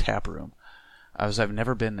tap room. I've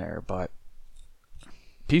never been there, but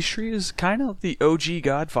Peachtree is kind of the OG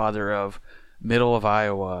godfather of middle of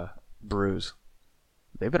Iowa brews.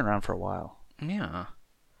 They've been around for a while. Yeah.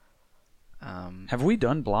 Have we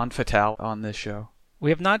done Blonde Fatale on this show? We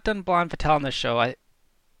have not done Blonde Fatale on this show. I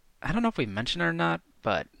don't know if we mentioned it or not,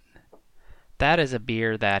 but That is a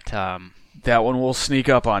beer that... that one will sneak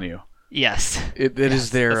up on you. Yes. It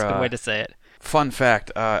is their... That's a good way to say it. Fun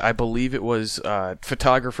fact, I believe it was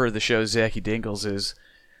photographer of the show, Zachy Dingles'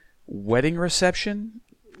 wedding reception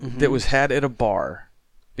that was had at a bar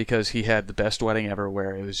because he had the best wedding ever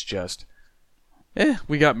where it was just,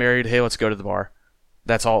 we got married, hey, let's go to the bar.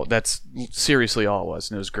 That's all. That's seriously all it was,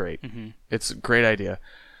 and it was great. Mm-hmm. It's a great idea.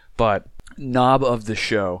 But knob of the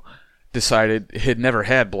show decided he had never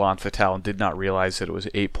had Blanc Fatale and did not realize that it was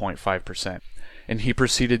 8.5%. And he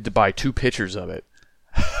proceeded to buy 2 pitchers of it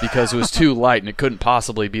because it was too light and it couldn't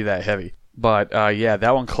possibly be that heavy. But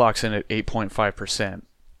that one clocks in at 8.5%.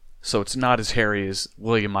 So it's not as hairy as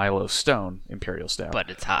William Milo Stone Imperial Stout. But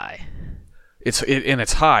it's high.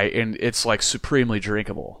 It's high, and it's like supremely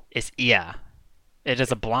drinkable. It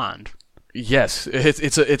is a blonde. Yes,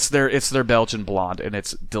 it's their Belgian blonde, and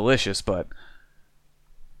it's delicious. But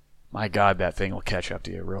my God, that thing will catch up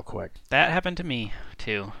to you real quick. That happened to me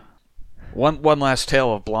too. One last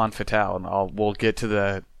tale of Blanc Fatale, and we'll get to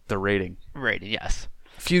the rating. Rating, yes.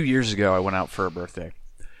 A few years ago, I went out for a birthday,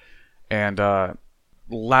 and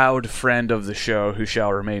loud friend of the show, who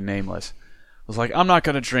shall remain nameless, was like, "I'm not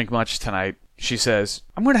going to drink much tonight." She says,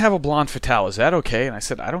 "I'm going to have a Blanc Fatale. Is that okay?" And I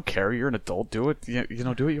said, "I don't care. You're an adult. Do it.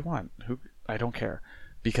 Do what you want. I don't care,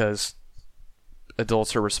 because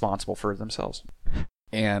adults are responsible for themselves."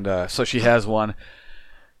 And so she has one.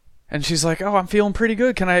 And she's like, "Oh, I'm feeling pretty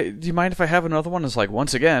good. Do you mind if I have another one?" It's like,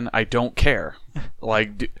 once again, I don't care.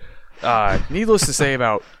 Like, needless to say,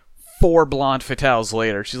 about 4 Blanc Fatales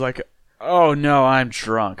later, she's like, "Oh no, I'm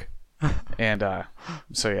drunk." And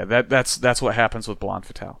so yeah, that's what happens with Blanc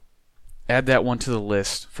Fatale. Add that one to the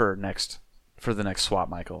list for the next swap,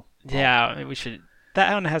 Michael. Yeah, we should.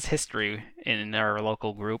 That one has history in our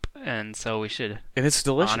local group, and so we should. And it's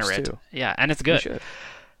delicious honor it. too. Yeah, and it's good. We should.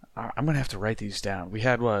 I'm gonna have to write these down. We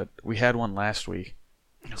had one last week.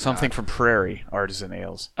 Something from Prairie Artisan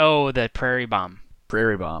Ales. Oh, the Prairie Bomb.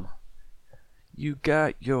 Prairie Bomb. You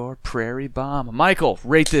got your Prairie Bomb. Michael,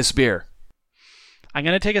 rate this beer. I'm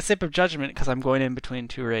gonna take a sip of judgment because I'm going in between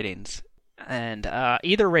 2 ratings, and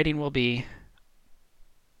either rating will be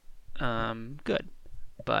good,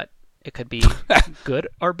 but it could be good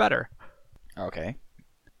or better. Okay.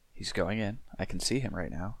 He's going in. I can see him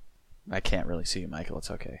right now. I can't really see you, Michael. It's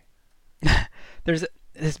okay. This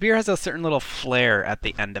beer has a certain little flair at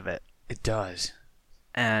the end of it. It does.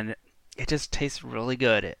 And it just tastes really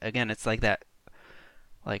good. Again, it's like that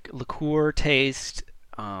liqueur taste,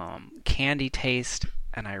 candy taste,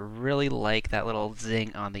 and I really like that little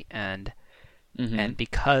zing on the end. Mm-hmm. And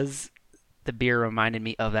because the beer reminded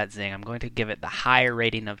me of that zing, I'm going to give it the higher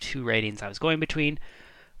rating of 2 ratings I was going between.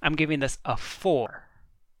 I'm giving this a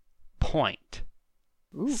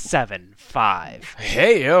 4.75.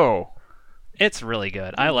 Hey, yo. It's really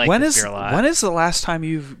good. I like this beer a lot. When is the last time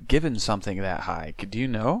you've given something that high? Do you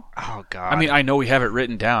know? Oh, God. I mean, I know we have it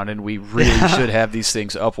written down, and we really should have these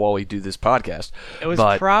things up while we do this podcast. It was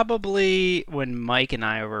probably when Mike and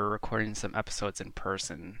I were recording some episodes in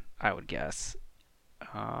person, I would guess.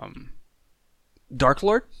 Dark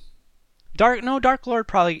Lord? Dark Lord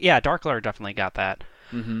probably... Yeah, Dark Lord definitely got that.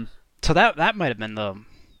 Mm-hmm. So that might have been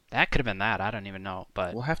that could have been that. I don't even know.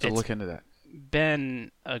 But we'll have to look into that.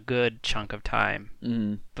 Been a good chunk of time.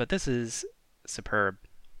 Mm-hmm. But this is superb.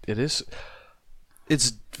 It is.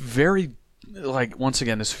 It's very, once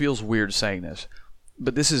again, this feels weird saying this,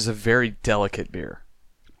 but this is a very delicate beer.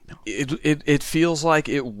 No. It feels like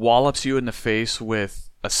it wallops you in the face with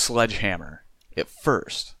a sledgehammer at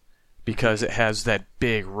first, because it has that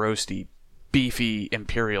big, roasty, beefy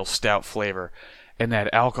Imperial Stout flavor, and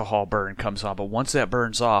that alcohol burn comes on. But once that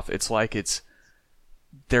burns off, it's like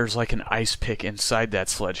there's like an ice pick inside that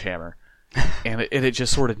sledgehammer, and it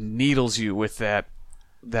just sort of needles you with that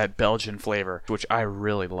Belgian flavor, which I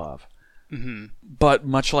really love. Mm-hmm. But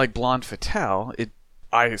much like Blanc Fatale,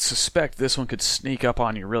 I suspect this one could sneak up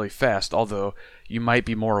on you really fast, although you might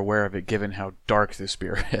be more aware of it given how dark this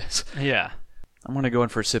beer is. Yeah. I'm going to go in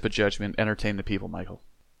for a sip of judgment. Entertain the people, Michael.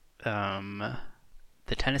 The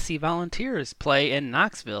Tennessee Volunteers play in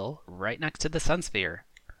Knoxville, right next to the Sunsphere.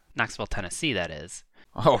 Knoxville, Tennessee, that is.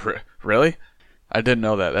 Oh, really? I didn't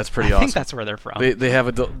know that. That's pretty awesome. I think that's where they're from. They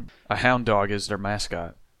have a hound dog as their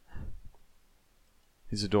mascot.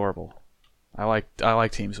 He's adorable. I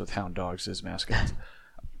like teams with hound dogs as mascots.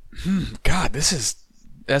 God, this is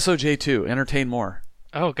SOJ2. Entertain more.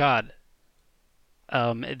 Oh, God.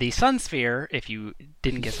 The Sunsphere, if you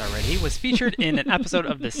didn't guess already, was featured in an episode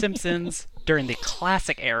of The Simpsons during the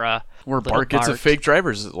classic era. Where Bart gets a fake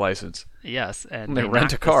driver's license. Yes. And they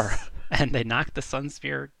rent a car. And they knocked the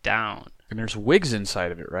Sunsphere down. And there's wigs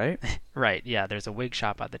inside of it, right? Right, yeah. There's a wig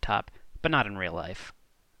shop at the top. but not in real life.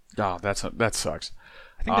 Oh, that sucks.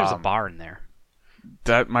 I think there's a bar in there.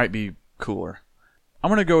 That might be cooler. I'm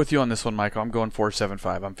going to go with you on this one, Michael. I'm going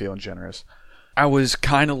 4.75. I'm feeling generous. I was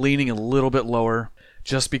kind of leaning a little bit lower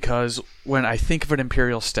just because when I think of an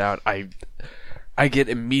Imperial Stout, I get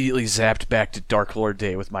immediately zapped back to Dark Lord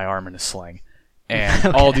Day with my arm in a sling. And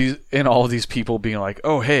okay. all these people being like,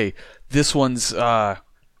 "Oh, hey, this one's a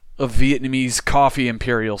Vietnamese coffee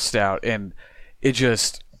Imperial Stout," and it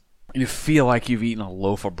just, you feel like you've eaten a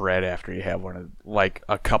loaf of bread after you have like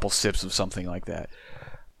a couple sips of something like that.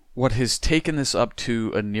 What has taken this up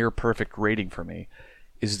to a near perfect rating for me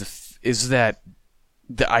is the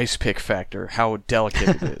ice pick factor, how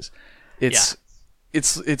delicate it is.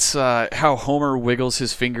 It's how Homer wiggles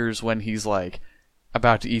his fingers when he's like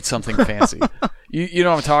about to eat something fancy. You know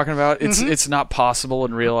what I'm talking about? It's not possible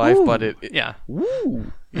in real life, but it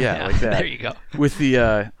woo. Yeah, like that. There you go. With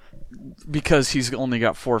the because he's only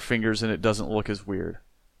got 4 fingers and it doesn't look as weird.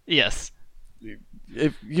 Yes.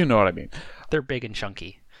 If you know what I mean. They're big and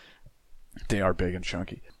chunky. They are big and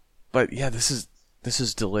chunky. But yeah, this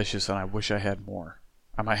is delicious, and I wish I had more.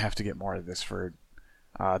 I might have to get more of this for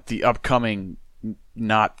the upcoming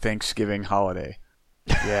not Thanksgiving holiday.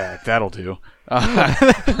 Yeah, that'll do. But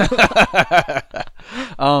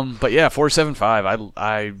yeah, 4.75.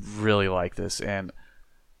 I really like this, and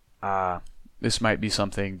this might be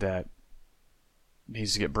something that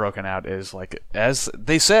needs to get broken out as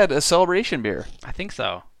they said, a celebration beer. I think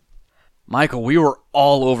so. Michael, we were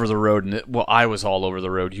all over the road, and I was all over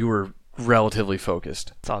the road. You were relatively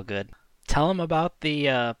focused. It's all good. Tell them about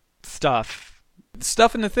the stuff.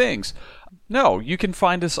 Stuff and the things. No, you can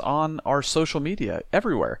find us on our social media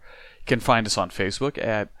everywhere. You can find us on Facebook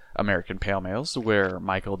at American Pale Males, where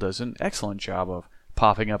Michael does an excellent job of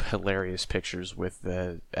popping up hilarious pictures with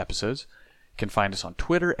the episodes. You can find us on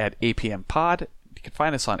Twitter at APM Pod. You can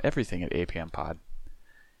find us on everything at APM Pod.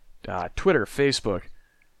 Twitter, Facebook,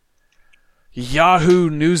 Yahoo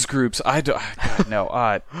news groups.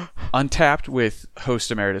 Untapped with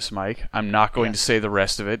host emeritus Mike. I'm not going to say the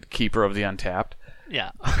rest of it. Keeper of the Untapped.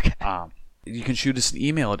 Yeah. Okay. You can shoot us an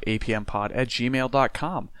email at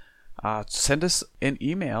apmpod@gmail.com. Send us an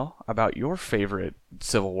email about your favorite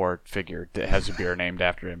Civil War figure that has a beer named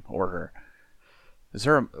after him or her.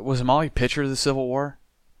 Was Molly Pitcher of the Civil War?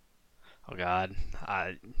 Oh God.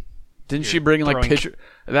 Didn't she bring Pitcher?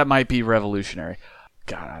 That might be revolutionary.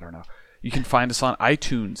 God, I don't know. You can find us on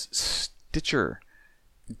iTunes, Stitcher,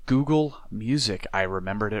 Google Music. I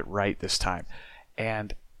remembered it right this time.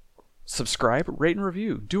 And subscribe, rate, and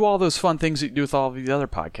review. Do all those fun things that you do with all of the other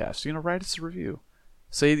podcasts. Write us a review.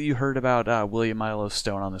 Say that you heard about William Milo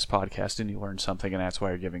Stone on this podcast and you learned something, and that's why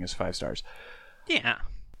you're giving us 5 stars. Yeah.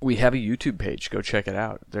 We have a YouTube page. Go check it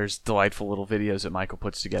out. There's delightful little videos that Michael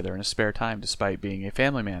puts together in his spare time despite being a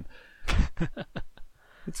family man.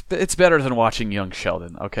 It's better than watching Young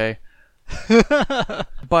Sheldon, okay?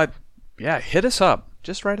 But, yeah, hit us up.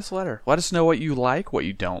 Just write us a letter. Let us know what you like, what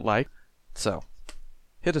you don't like. So,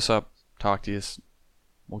 hit us up. Talk to us.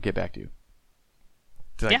 We'll get back to you.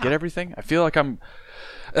 Did I get everything? I feel like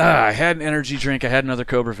I had an energy drink. I had another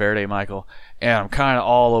Cobra Verde, Michael. And I'm kind of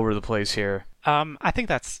all over the place here. I think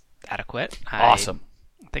that's adequate. Awesome.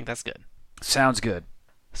 I think that's good. Sounds good.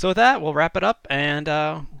 So with that, we'll wrap it up, and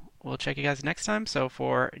we'll check you guys next time. So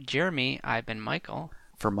for Jeremy, I've been Michael.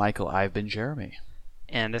 For Michael, I've been Jeremy.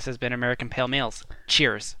 And this has been American Pale Males.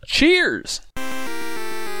 Cheers. Cheers!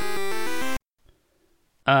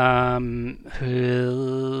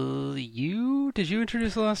 Did you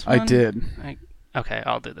introduce the last one? I did. Okay,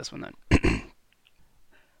 I'll do this one then.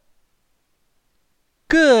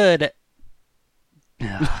 Good.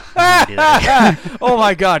 Oh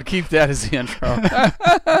my God, keep that as the intro.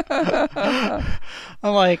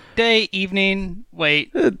 I'm like, day, evening,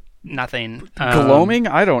 wait, nothing. Gloaming?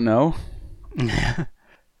 I don't know.